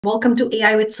Welcome to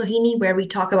AI with Sohini, where we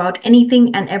talk about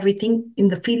anything and everything in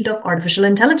the field of artificial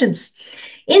intelligence.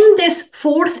 In this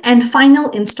fourth and final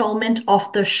installment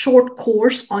of the short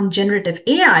course on generative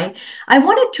I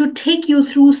wanted to take you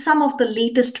through some of the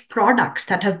latest products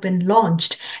that have been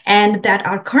launched and that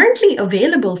are currently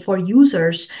available for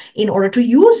users in order to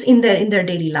use in their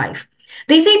daily life.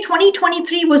 They say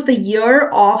 2023 was the year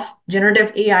of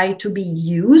generative AI to be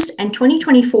used, and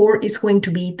 2024 is going to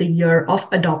be the year of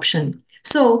adoption.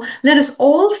 So let us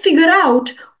all figure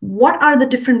out what are the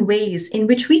different ways in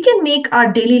which we can make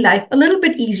our daily life a little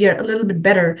bit easier, a little bit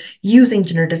better using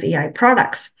generative AI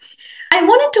products. I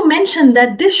wanted to mention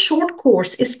that this short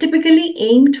course is typically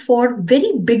aimed for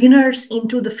very beginners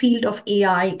into the field of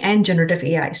AI and generative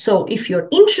AI. So if you're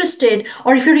interested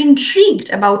or if you're intrigued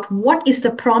about what is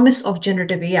the promise of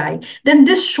generative AI, then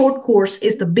this short course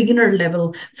is the beginner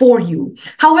level for you.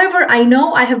 However, I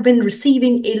know I have been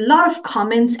receiving a lot of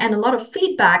comments and a lot of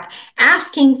feedback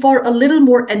asking for a little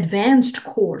more advanced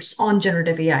course on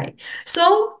generative AI.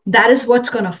 So that is what's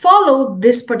going to follow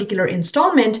this particular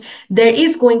installment. There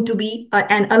is going to be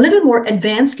a little more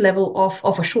advanced level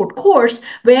of a short course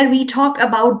where we talk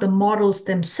about the models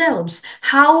themselves,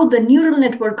 how the neural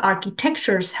network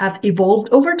architectures have evolved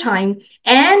over time,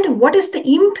 and what is the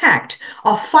impact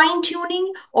of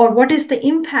fine-tuning, or what is the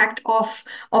impact of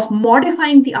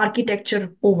modifying the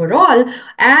architecture overall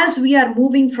as we are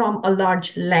moving from a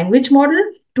large language model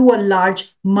to a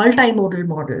large multimodal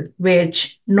model,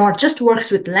 which not just works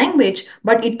with language,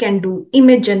 but it can do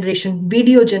image generation,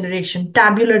 video generation,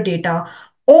 tabular data,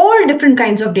 all different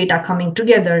kinds of data coming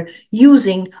together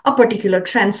using a particular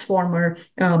transformer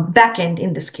backend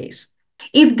in this case.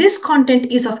 If this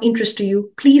content is of interest to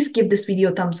you, please give this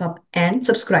video a thumbs up and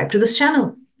subscribe to this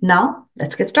channel. Now,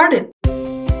 let's get started.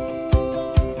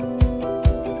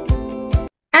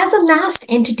 As a last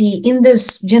entity in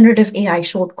this generative AI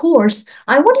short course,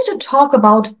 I wanted to talk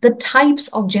about the types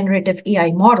of generative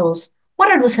AI models. What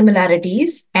are the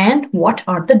similarities and what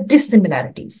are the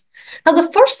dissimilarities? Now,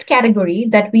 the first category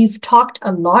that we've talked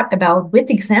a lot about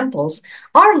with examples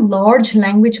are large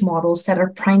language models that are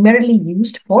primarily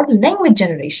used for language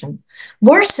generation,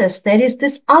 versus there is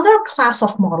this other class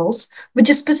of models which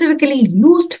is specifically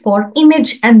used for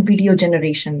image and video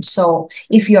generation. So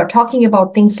if you are talking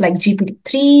about things like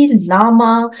GPT-3,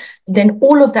 Llama, then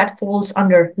all of that falls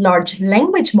under large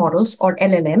language models or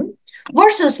LLM.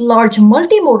 Versus large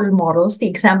multimodal models, the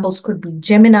examples could be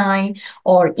Gemini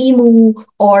or Emu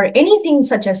or anything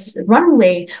such as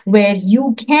Runway, where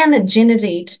you can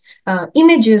generate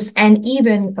images and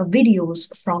even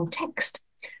videos from text.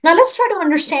 Now, let's try to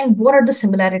understand what are the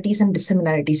similarities and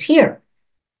dissimilarities here.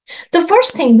 The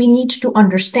first thing we need to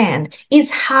understand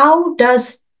is how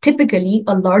does typically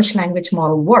a large language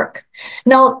model work?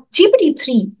 Now,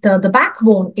 GPT-3, the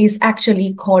backbone is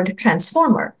actually called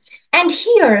transformer. And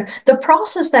here, the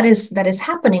process that is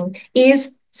happening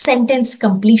is sentence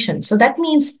completion. So that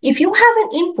means if you have an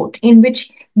input in which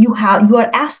you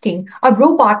are asking a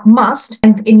robot must,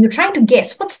 and you're trying to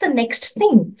guess what's the next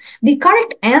thing, the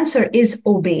correct answer is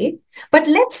obey. But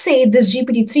let's say this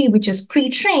GPT-3, which is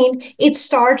pre-trained, it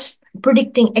starts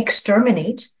predicting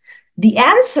exterminate. The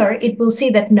answer, it will say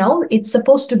that no, it's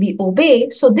supposed to be obey.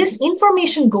 So this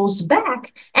information goes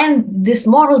back and this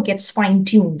model gets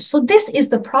fine-tuned. So this is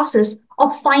the process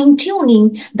of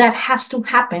fine-tuning that has to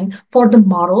happen for the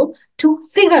model to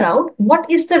figure out what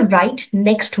is the right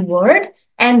next word,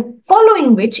 and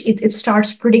following which it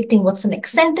starts predicting what's the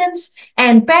next sentence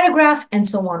and paragraph and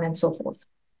so on and so forth.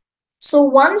 So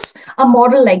once a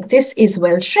model like this is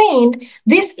well trained,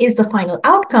 this is the final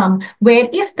outcome where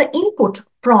if the input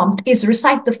prompt is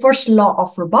recite the first law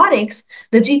of robotics,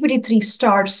 the GPT-3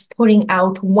 starts putting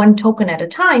out one token at a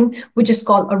time, which is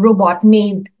called a robot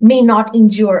may not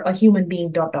injure a human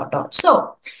being, ...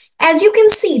 So as you can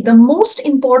see, the most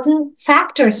important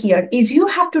factor here is you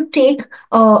have to take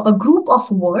a group of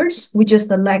words, which is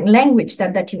the language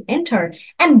that you enter,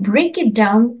 and break it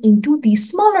down into these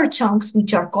smaller chunks,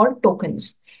 which are called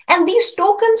tokens. And these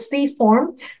tokens, they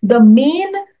form the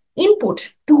main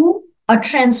input to a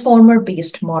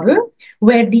transformer-based model,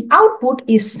 where the output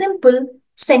is simple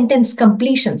sentence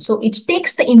completion. So it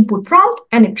takes the input prompt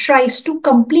and it tries to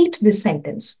complete this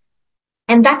sentence.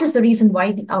 And that is the reason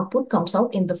why the output comes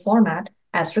out in the format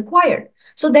as required.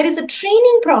 So there is a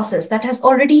training process that has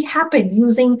already happened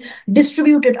using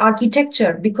distributed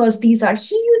architecture, because these are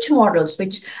huge models,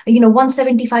 which,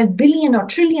 175 billion or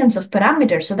trillions of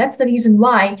parameters. So that's the reason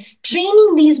why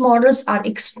training these models are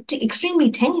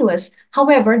extremely tenuous.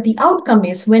 However, the outcome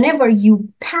is whenever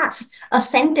you pass a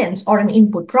sentence or an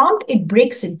input prompt, it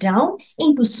breaks it down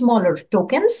into smaller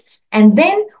tokens. And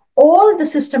then All the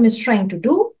system is trying to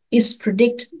do is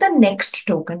predict the next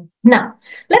token. Now,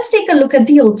 let's take a look at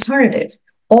the alternative,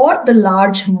 or the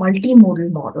large multimodal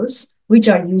models, which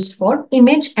are used for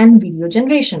image and video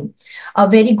generation. A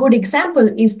very good example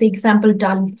is the example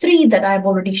DALI 3 that I've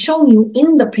already shown you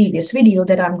in the previous video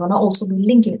that I'm going to also be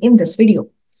linking in this video.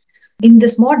 In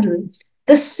this model,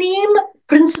 the same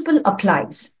principle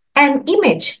applies. An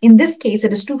image, in this case,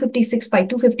 it is 256 by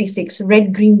 256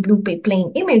 red, green, blue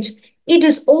plain image. It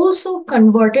is also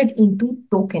converted into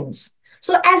tokens.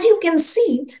 So as you can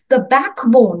see, the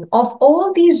backbone of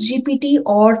all these GPT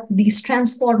or these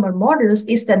transformer models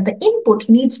is that the input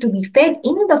needs to be fed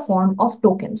in the form of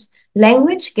tokens.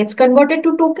 Language gets converted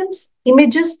to tokens,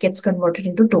 images gets converted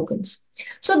into tokens.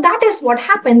 So that is what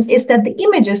happens, is that the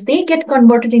images, they get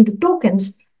converted into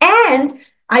tokens, and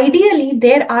ideally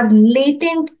there are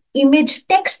latent image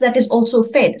text that is also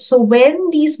fed. So when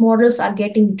these models are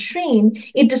getting trained,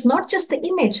 it is not just the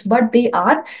image, but they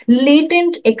are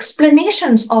latent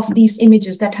explanations of these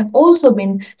images that have also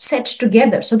been set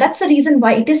together. So that's the reason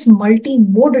why it is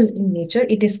multimodal in nature.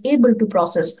 It is able to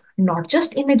process not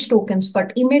just image tokens,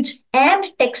 but image and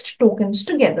text tokens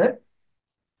together,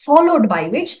 followed by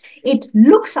which it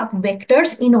looks up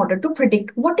vectors in order to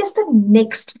predict what is the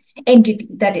next entity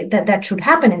that should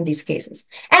happen in these cases.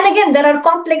 And again, there are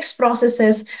complex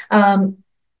processes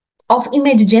of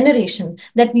image generation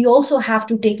that we also have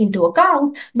to take into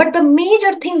account. But the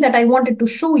major thing that I wanted to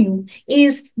show you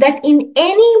is that in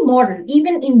any model,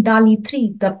 even in DALI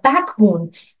 3, the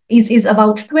backbone is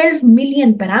about 12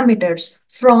 million parameters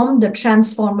from the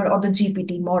transformer or the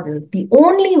GPT model. The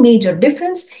only major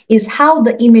difference is how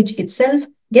the image itself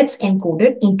gets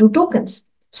encoded into tokens.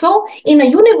 So in a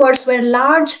universe where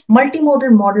large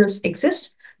multimodal models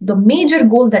exist, the major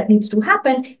goal that needs to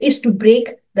happen is to break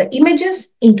the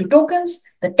images into tokens,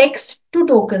 the text to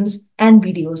tokens, and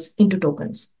videos into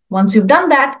tokens. Once you've done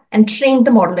that and trained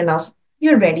the model enough,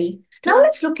 you're ready. Now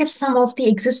let's look at some of the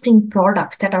existing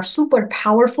products that are super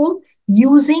powerful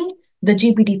using the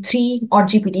GPT-3 or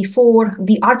GPT-4,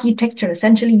 the architecture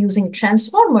essentially using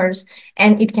transformers,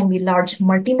 and it can be large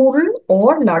multimodal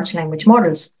or large language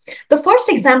models. The first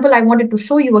example I wanted to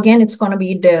show you, again, it's going to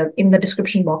be in the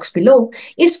description box below,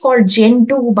 is called Gen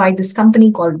 2 by this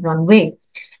company called Runway.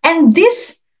 And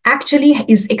this actually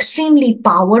is extremely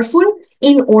powerful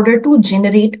in order to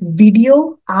generate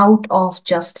video out of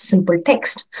just simple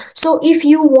text. So if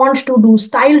you want to do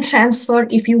style transfer,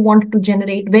 if you want to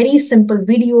generate very simple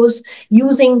videos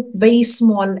using very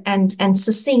small and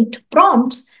succinct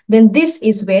prompts, then this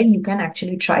is where you can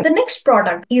actually try. The next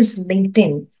product is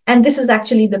LinkedIn. And this is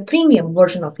actually the premium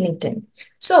version of LinkedIn.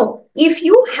 So if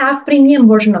you have premium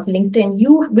version of LinkedIn,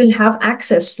 you will have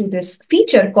access to this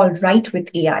feature called Write with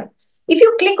AI. If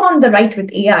you click on the Write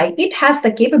with AI, it has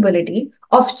the capability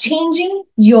of changing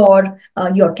your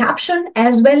caption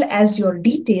as well as your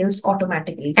details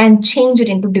automatically and change it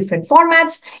into different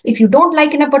formats. If you don't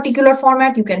like in a particular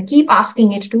format, you can keep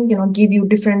asking it to give you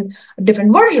different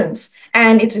versions,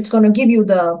 and it's going to give you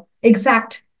the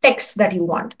exact text that you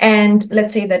want. And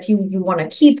let's say that you want to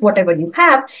keep whatever you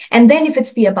have, and then if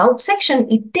it's the about section,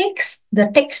 it takes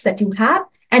the text that you have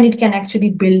and it can actually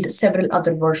build several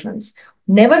other versions.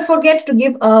 Never forget to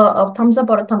give a thumbs up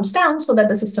or a thumbs down so that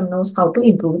the system knows how to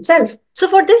improve itself. So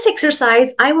for this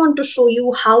exercise, I want to show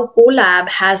you how Colab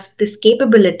has this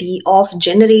capability of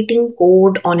generating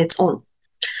code on its own.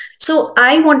 So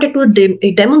I wanted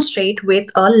to demonstrate with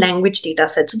a language data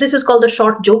set. So this is called the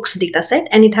short jokes data set,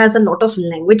 and it has a lot of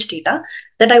language data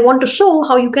that I want to show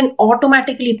how you can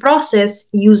automatically process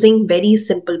using very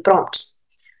simple prompts.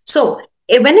 So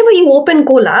whenever you open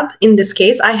Colab, in this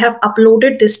case, I have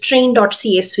uploaded this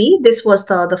train.csv. This was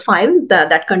the file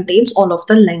that contains all of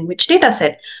the language data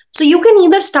set. So you can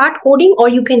either start coding or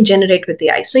you can generate with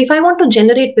AI. So if I want to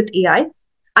generate with AI,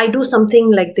 I do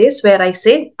something like this where I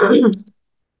say,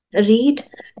 read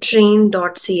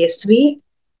train.csv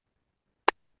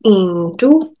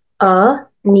into a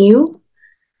new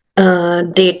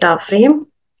data frame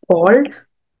called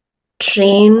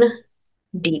train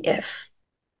df.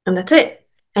 And that's it.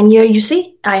 And here you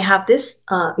see, I have this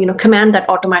command that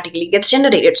automatically gets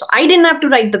generated. So I didn't have to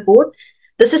write the code.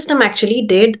 The system actually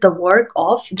did the work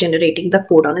of generating the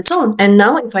code on its own. And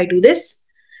now if I do this,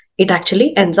 it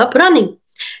actually ends up running.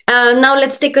 Now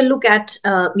let's take a look at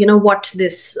what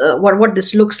this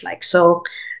looks like. So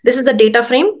this is the data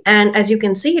frame, and as you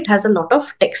can see, it has a lot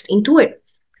of text into it.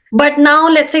 But now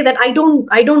let's say that I don't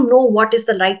know what is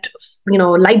the right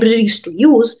libraries to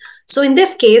use. So in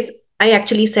this case, I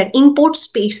actually said import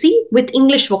spacey with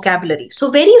English vocabulary. So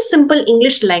very simple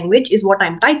English language is what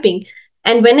I'm typing.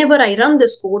 And whenever I run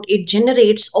this code, it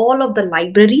generates all of the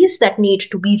libraries that need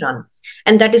to be run.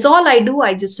 And that is all I do.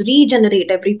 I just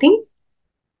regenerate everything.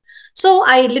 So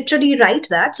I literally write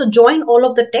that. So join all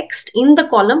of the text in the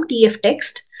column TF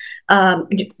text,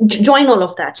 join all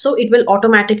of that. So it will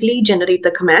automatically generate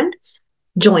the command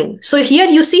join. So here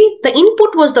you see the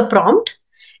input was the prompt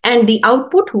and the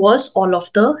output was all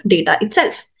of the data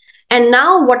itself. And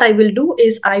now what I will do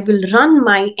is I will run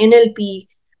my NLP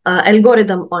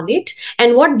algorithm on it.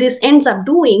 And what this ends up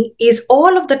doing is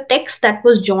all of the text that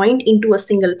was joined into a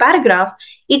single paragraph,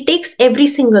 it takes every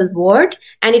single word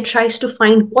and it tries to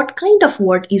find what kind of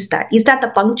word is that. Is that a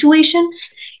punctuation?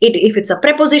 If it's a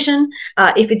preposition,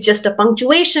 if it's just a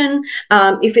punctuation,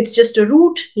 if it's just a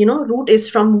root, root is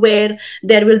from where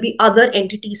there will be other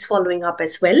entities following up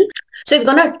as well. So it's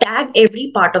going to tag every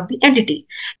part of the entity.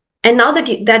 And now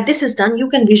that this is done, you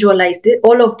can visualize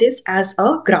all of this as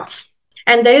a graph.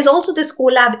 And there is also this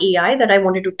Colab AI that I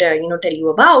wanted to tell you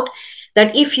about,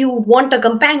 that if you want a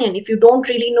companion, if you don't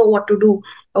really know what to do,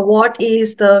 what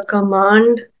is the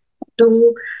command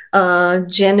to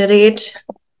generate.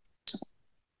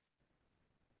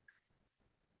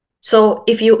 So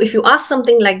if you ask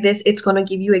something like this, it's going to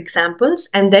give you examples,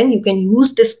 and then you can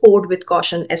use this code with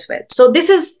caution as well. So this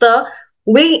is the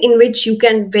way in which you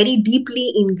can very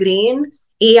deeply ingrain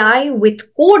AI with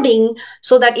coding,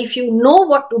 so that if you know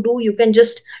what to do, you can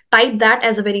just type that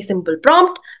as a very simple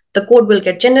prompt. The code will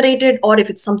get generated, or if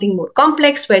it's something more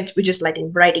complex, which is like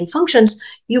writing functions,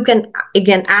 you can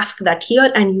again ask that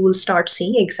here and you will start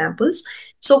seeing examples.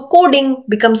 So coding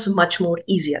becomes much more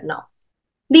easier now.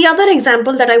 The other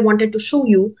example that I wanted to show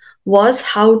you was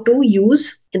how to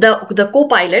use the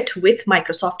Copilot with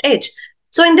Microsoft Edge.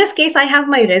 So in this case, I have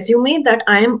my resume that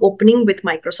I am opening with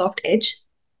Microsoft Edge.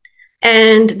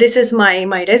 And this is my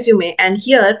resume. And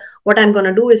here, what I'm going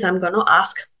to do is I'm going to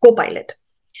ask Copilot.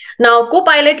 Now,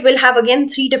 Copilot will have again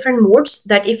 3 different modes,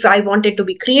 that if I wanted to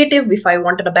be creative, if I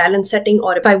wanted a balance setting,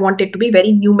 or if I wanted to be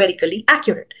very numerically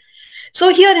accurate.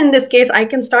 So here in this case, I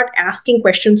can start asking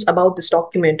questions about this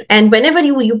document. And whenever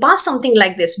you pass something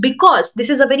like this, because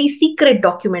this is a very secret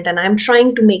document and I'm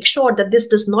trying to make sure that this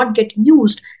does not get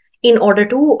used in order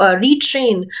to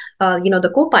retrain,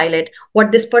 the Copilot,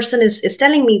 what this person is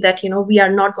telling me that, we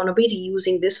are not going to be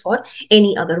reusing this for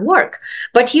any other work.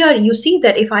 But here you see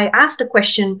that if I asked a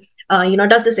question,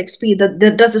 does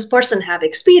this person have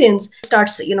experience,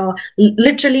 starts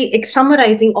literally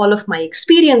summarizing all of my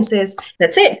experiences.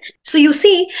 That's it. So you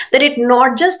see that it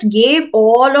not just gave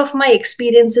all of my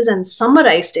experiences and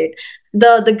summarized it.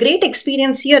 The great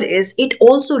experience here is it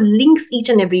also links each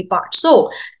and every part. So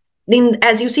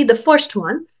as you see the first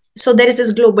one, so there is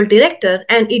this global director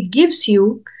and it gives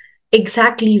you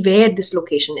exactly where this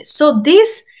location is. So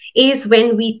this is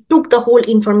when we took the whole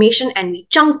information and we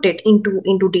chunked it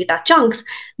into data chunks.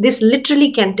 This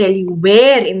literally can tell you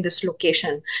where in this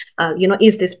location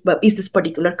is this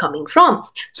particular coming from.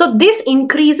 So this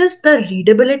increases the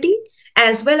readability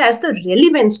as well as the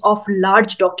relevance of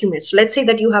large documents. So let's say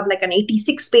that you have like an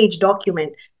 86-page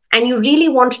document and you really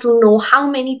want to know how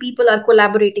many people are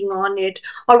collaborating on it,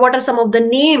 or what are some of the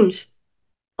names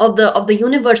of the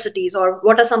universities, or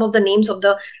what are some of the names of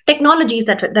the technologies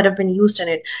that have been used in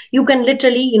it. You can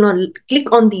literally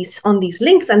click on these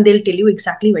links and they'll tell you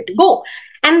exactly where to go.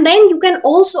 And then you can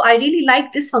also, I really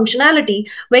like this functionality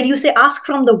where you say ask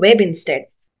from the web instead.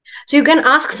 So you can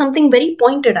ask something very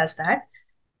pointed as that,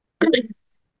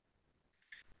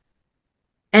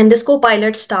 and this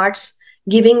Copilot starts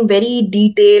giving very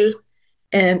detailed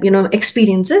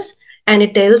experiences. And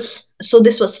it tells, so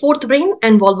this was Fourth Brain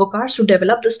and Volvo Cars to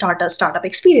develop the startup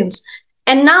experience.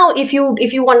 And now if you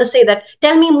want to say that,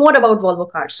 tell me more about Volvo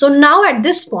Cars. So now at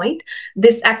this point,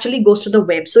 this actually goes to the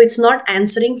web. So it's not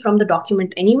answering from the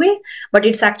document anyway, but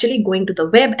it's actually going to the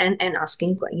web and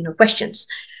asking questions.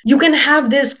 You can have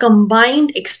this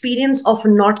combined experience of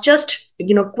not just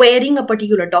querying a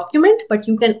particular document, but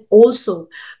you can also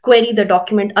query the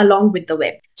document along with the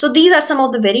web. So these are some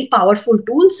of the very powerful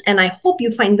tools, and I hope you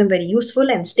find them very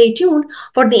useful, and stay tuned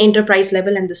for the enterprise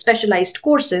level and the specialized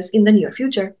courses in the near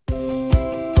future.